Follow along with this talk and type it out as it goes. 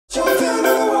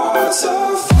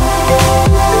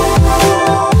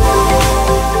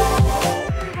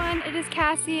everyone, it is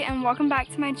Cassie and welcome back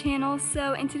to my channel.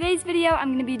 So in today's video I'm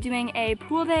going to be doing a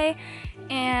pool day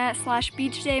and /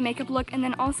 beach day makeup look, and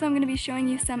then also I'm going to be showing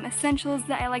you some essentials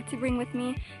that I like to bring with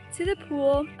me to the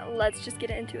pool. Let's just get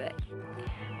into it.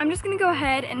 I'm just going to go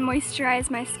ahead and moisturize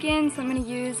my skin, so I'm going to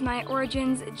use my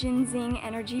Origins Ginseng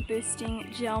Energy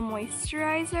Boosting Gel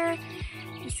Moisturizer.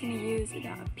 I'm just going to use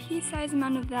about a pea-sized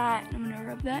amount of that, and I'm going to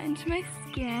rub that into my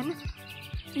skin.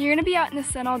 When you're going to be out in the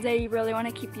sun all day, you really want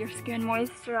to keep your skin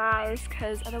moisturized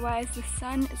because otherwise the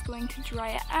sun is going to dry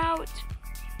it out.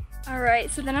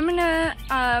 Alright, so then I'm going to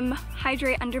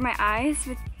hydrate under my eyes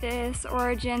with this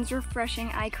Origins Refreshing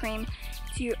Eye Cream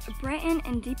to brighten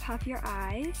and depuff your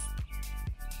eyes.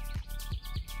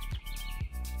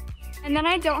 And then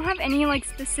I don't have any like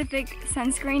specific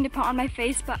sunscreen to put on my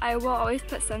face, but I will always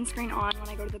put sunscreen on when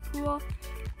I go to the pool.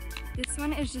 This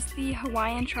one is just the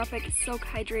Hawaiian Tropic Silk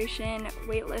Hydration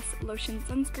Weightless Lotion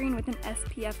Sunscreen with an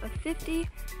SPF of 50.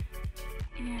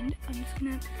 And I'm just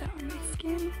gonna put that on my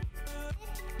skin.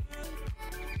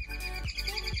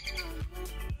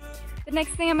 The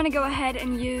next thing I'm going to go ahead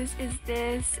and use is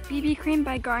this BB cream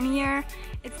by Garnier.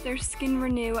 It's their Skin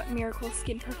Renew Miracle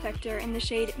Skin Perfector in the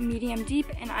shade Medium Deep,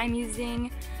 and I'm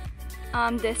using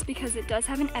this because it does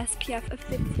have an SPF of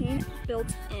 15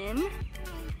 built in.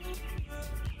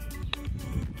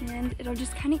 And it'll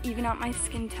just kind of even out my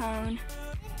skin tone.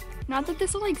 Not that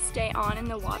this will like stay on in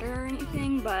the water or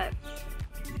anything, but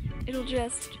it'll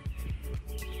just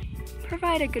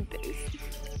provide a good boost.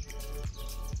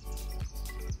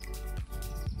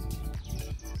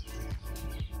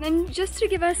 Then just to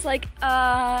give us like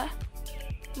a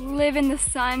live in the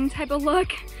sun type of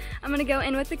look, I'm gonna go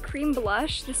in with a cream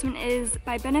blush. This one is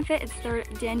by Benefit. It's their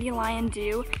Dandelion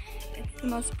Dew. It's the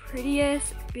most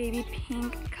prettiest baby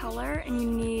pink color, and you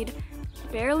need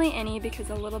barely any because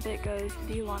a little bit goes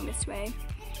the longest way.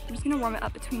 I'm just gonna warm it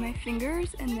up between my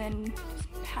fingers and then just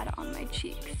pat it on my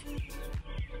cheeks.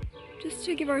 Just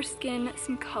to give our skin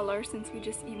some color since we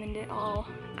just evened it all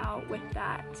out with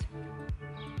that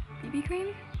BB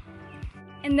cream.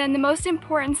 And then the most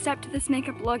important step to this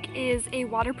makeup look is a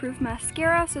waterproof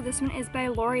mascara. So this one is by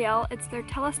L'Oreal. It's their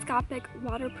Telescopic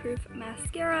Waterproof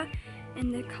Mascara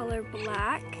in the color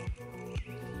Black.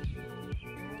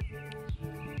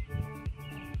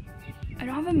 I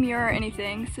don't have a mirror or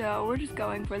anything, so we're just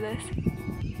going for this.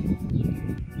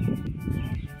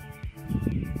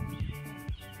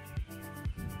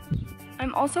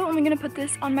 I'm also only gonna put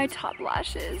this on my top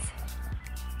lashes.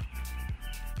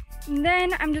 And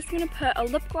then I'm just going to put a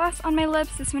lip gloss on my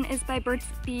lips. This one is by Burt's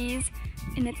Bees,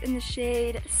 and it's in the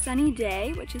shade Sunny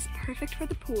Day, which is perfect for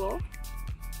the pool.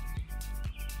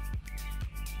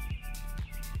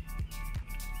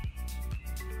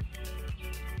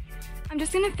 I'm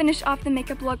just going to finish off the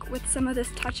makeup look with some of this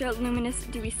Tatcha Luminous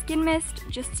Dewy Skin Mist,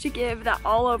 just to give that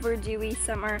all over dewy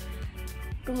summer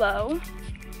glow.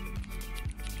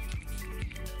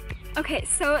 Okay,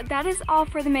 so that is all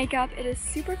for the makeup. It is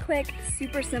super quick,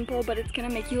 super simple, but it's gonna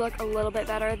make you look a little bit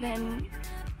better than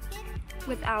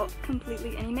without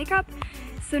completely any makeup.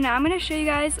 So now I'm gonna show you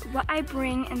guys what I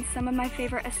bring and some of my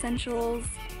favorite essentials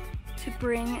to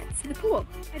bring to the pool.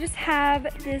 I just have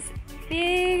this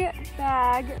big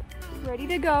bag ready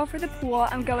to go for the pool.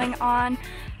 I'm going on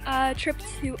a trip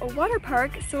to a water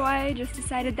park, so I just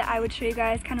decided that I would show you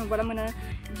guys kind of what I'm gonna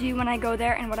do when I go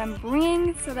there and what I'm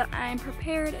bringing so that I'm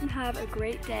prepared and have a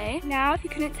great day. Now, if you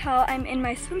couldn't tell, I'm in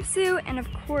my swimsuit, and of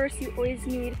course you always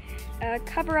need a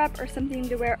cover up or something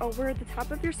to wear over the top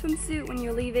of your swimsuit when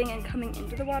you're leaving and coming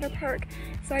into the water park.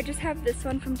 So I just have this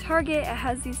one from Target. It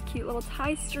has these cute little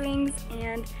tie strings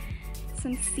and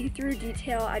some see-through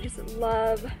detail. I just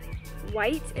love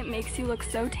white. It makes you look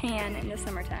so tan in the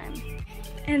summertime.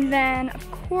 And then, of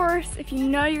course, if you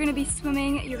know you're going to be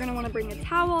swimming, you're going to want to bring a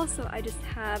towel. So I just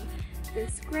have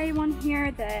this gray one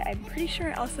here that I'm pretty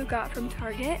sure I also got from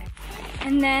Target.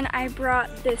 And then I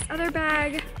brought this other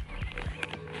bag,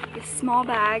 this small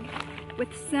bag with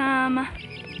some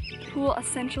pool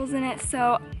essentials in it.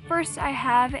 So first I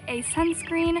have a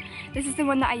sunscreen. This is the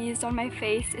one that I used on my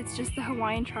face. It's just the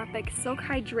Hawaiian Tropic Silk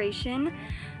Hydration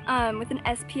with an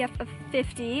SPF of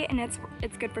 50, and it's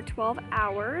good for 12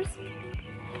 hours.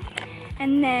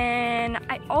 And then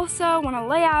I also want to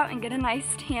lay out and get a nice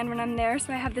tan when I'm there,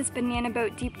 so I have this Banana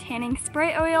Boat Deep Tanning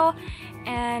Spray Oil,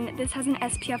 and this has an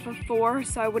SPF of 4,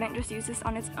 so I wouldn't just use this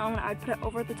on its own. I would put it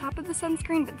over the top of the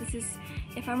sunscreen, but this is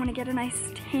if I want to get a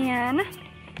nice tan.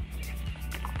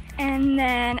 And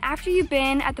then after you've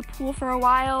been at the pool for a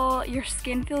while, your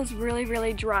skin feels really,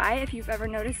 really dry, if you've ever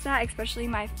noticed that, especially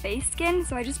my face skin.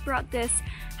 So I just brought this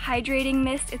hydrating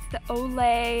mist. It's the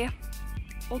Olay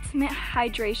Ultimate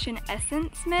Hydration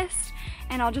Essence Mist.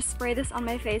 And I'll just spray this on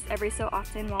my face every so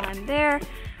often while I'm there,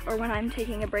 or when I'm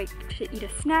taking a break to eat a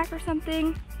snack or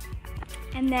something.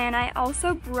 And then I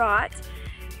also brought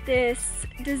this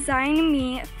Design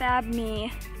Me Fab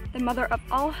Me, the mother of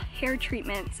all hair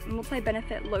treatments,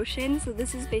 multi-benefit lotion. So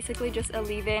this is basically just a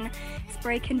leave-in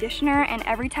spray conditioner, and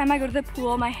every time I go to the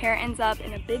pool my hair ends up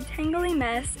in a big tangly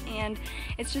mess and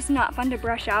it's just not fun to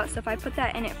brush out. So if I put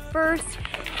that in it first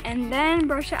and then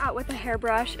brush it out with a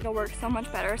hairbrush, it'll work so much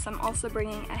better. So I'm also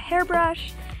bringing a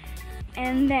hairbrush,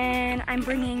 and then I'm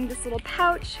bringing this little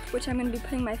pouch which I'm going to be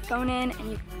putting my phone in,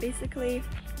 and you basically,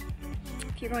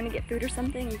 if you're going to get food or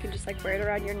something, you can just like wear it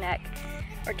around your neck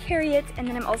or carry it. And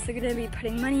then I'm also going to be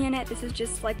putting money in it. This is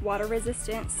just like water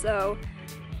resistant, so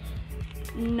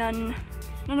none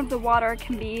of the water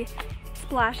can be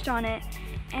splashed on it.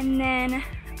 And then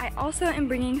I also am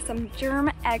bringing some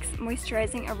Germ X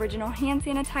Moisturizing Original Hand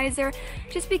Sanitizer,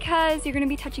 just because you're going to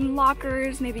be touching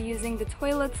lockers, maybe using the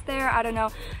toilets there, I don't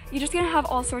know. You're just going to have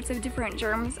all sorts of different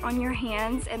germs on your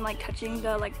hands and like touching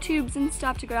the like tubes and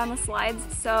stuff to go down the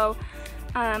slides. So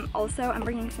also I'm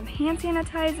bringing some hand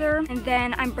sanitizer, and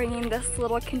then I'm bringing this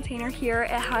little container here.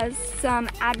 It has some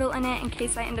Advil in it in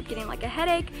case I end up getting like a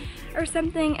headache or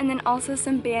something, and then also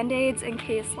some band-aids in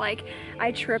case like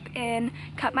I trip and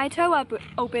cut my toe up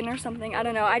open or something. I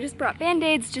don't know. I just brought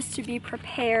band-aids just to be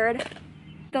prepared.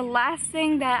 The last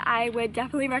thing that I would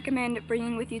definitely recommend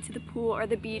bringing with you to the pool or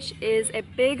the beach is a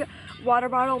big water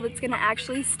bottle that's gonna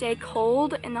actually stay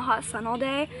cold in the hot sun all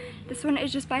day. This one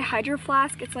is just by Hydro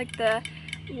Flask. It's like the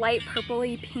light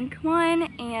purpley pink one,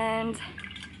 and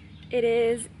it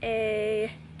is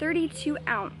a 32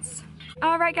 ounce.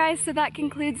 Alright guys, so that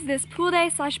concludes this pool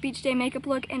day / beach day makeup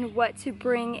look and what to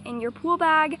bring in your pool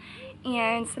bag,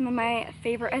 and some of my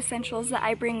favorite essentials that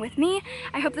I bring with me.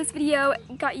 I hope this video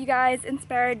got you guys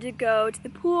inspired to go to the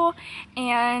pool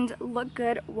and look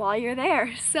good while you're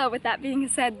there. So with that being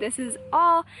said, this is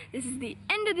all. This is the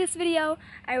end of this video.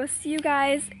 I will see you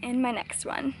guys in my next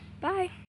one. Bye!